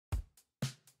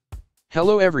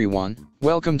Hello everyone,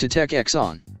 welcome to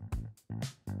techxon.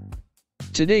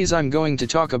 Today's I'm going to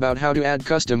talk about how to add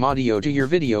custom audio to your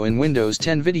video in Windows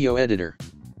 10 video editor.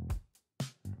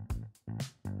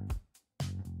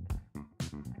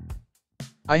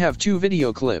 I have two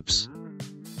video clips.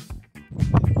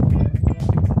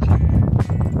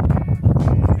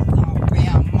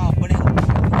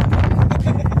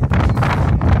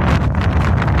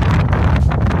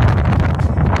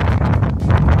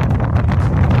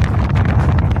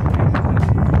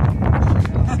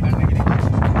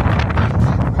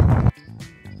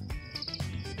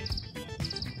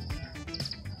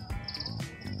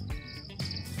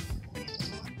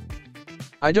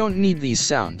 I don't need these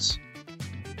sounds.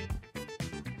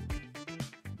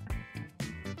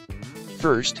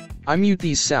 First, I mute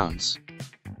these sounds.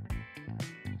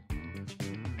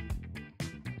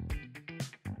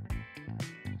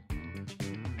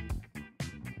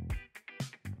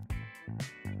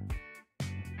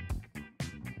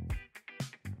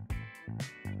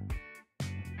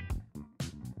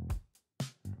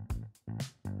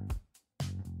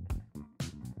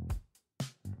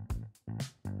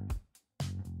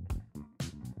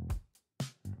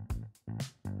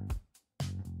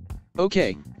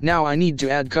 Okay, now I need to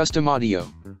add custom audio.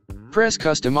 Press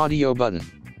custom audio button.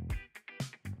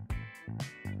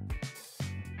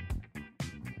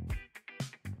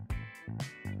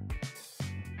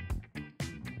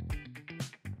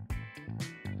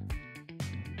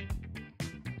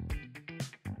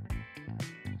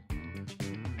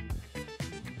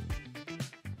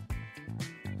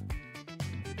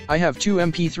 I have two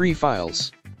MP3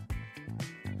 files.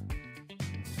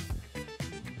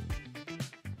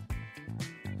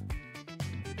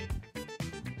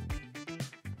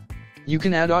 You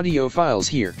can add audio files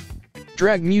here.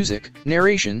 Drag music,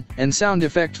 narration, and sound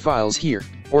effect files here,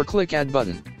 or click Add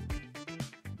button.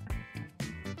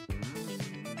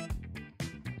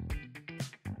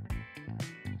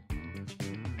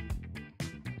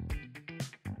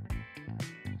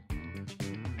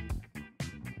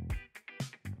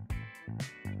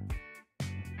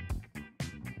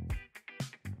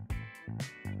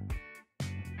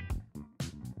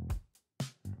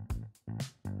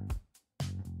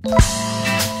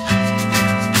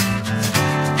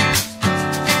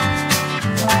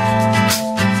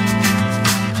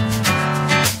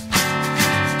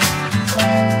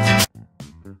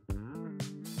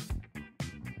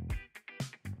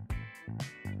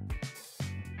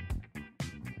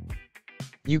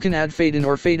 You can add fade in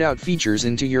or fade out features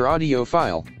into your audio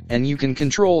file, and you can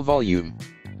control volume.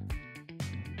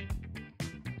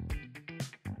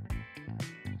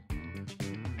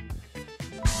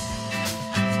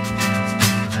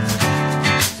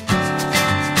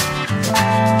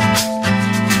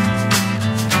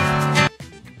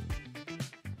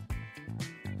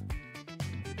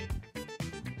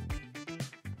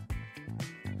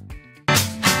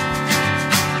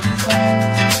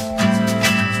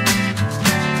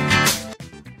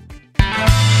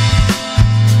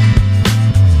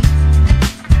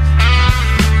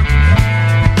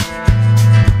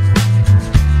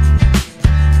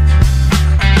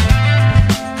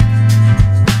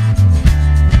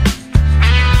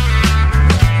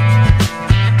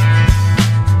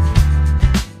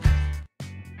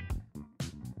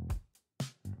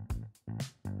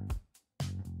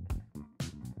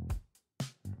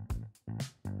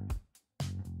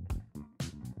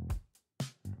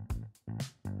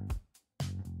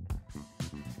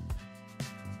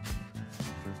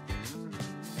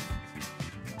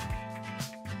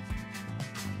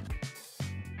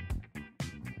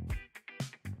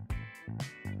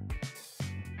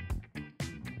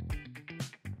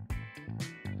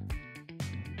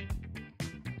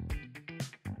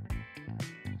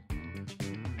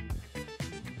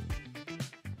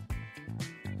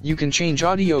 You can change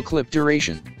audio clip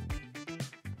duration.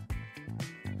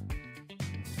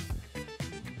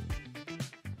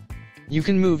 You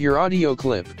can move your audio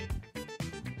clip.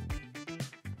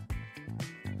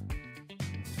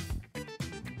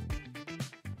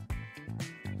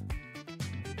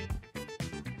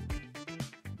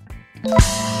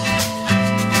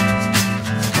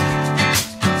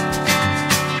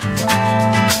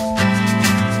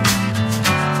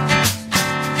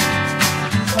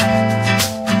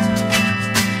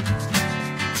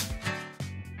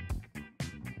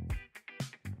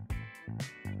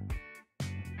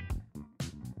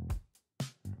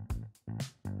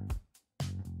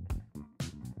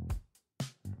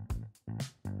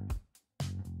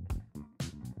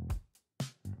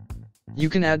 You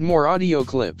can add more audio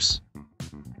clips.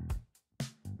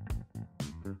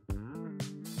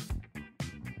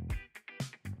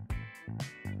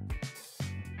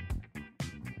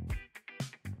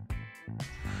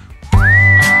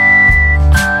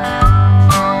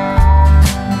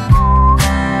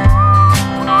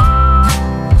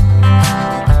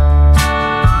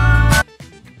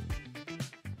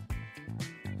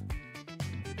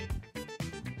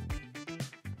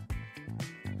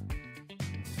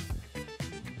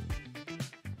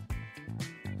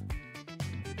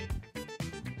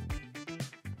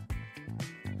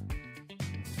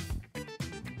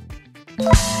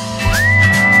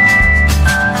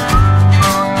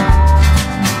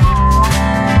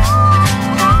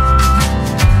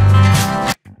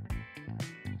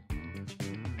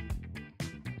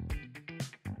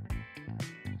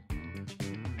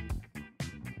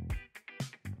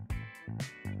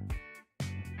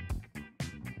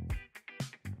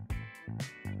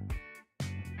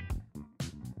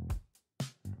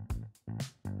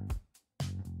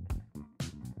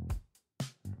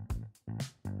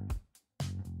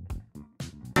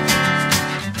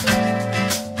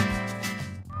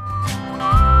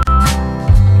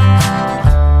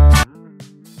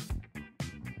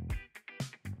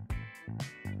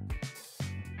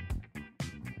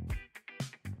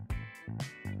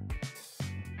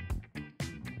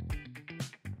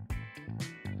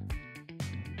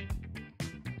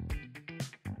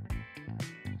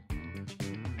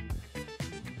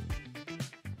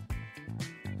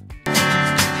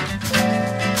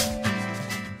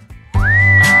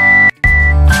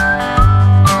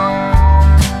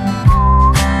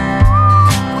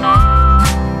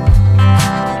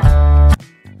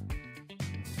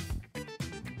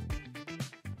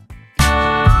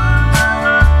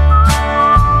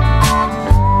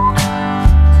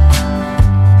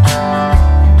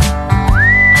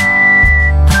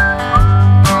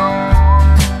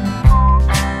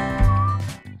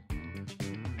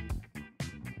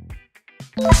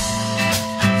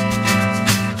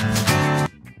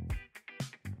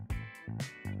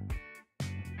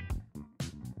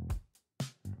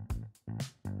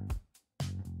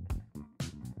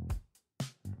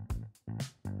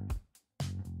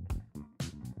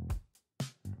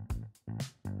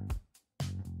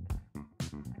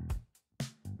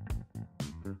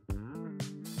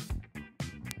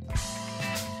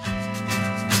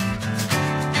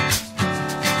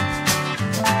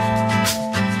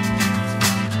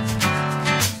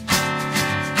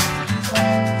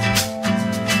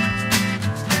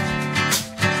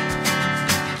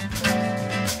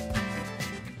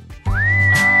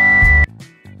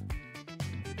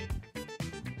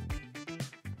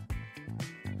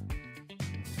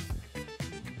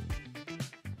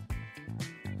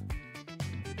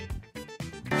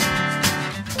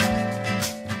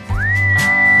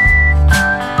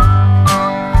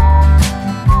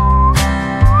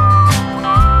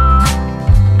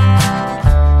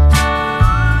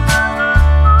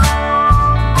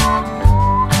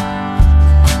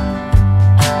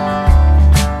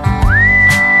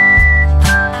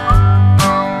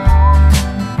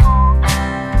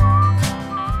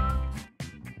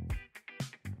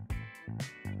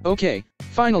 Okay,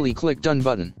 finally click Done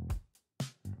button.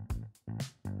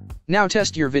 Now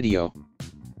test your video.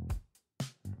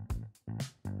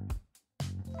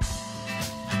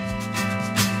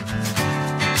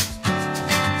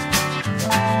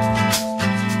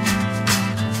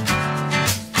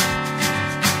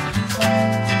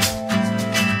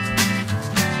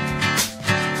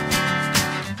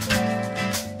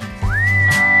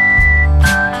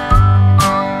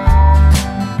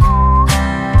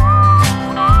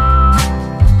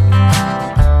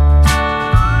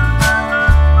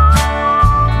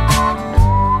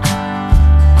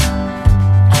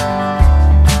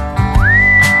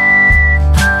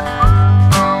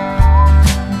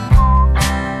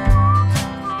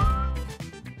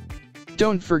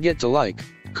 Don't forget to like,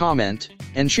 comment,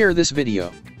 and share this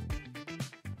video.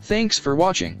 Thanks for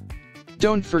watching.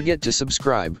 Don't forget to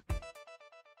subscribe.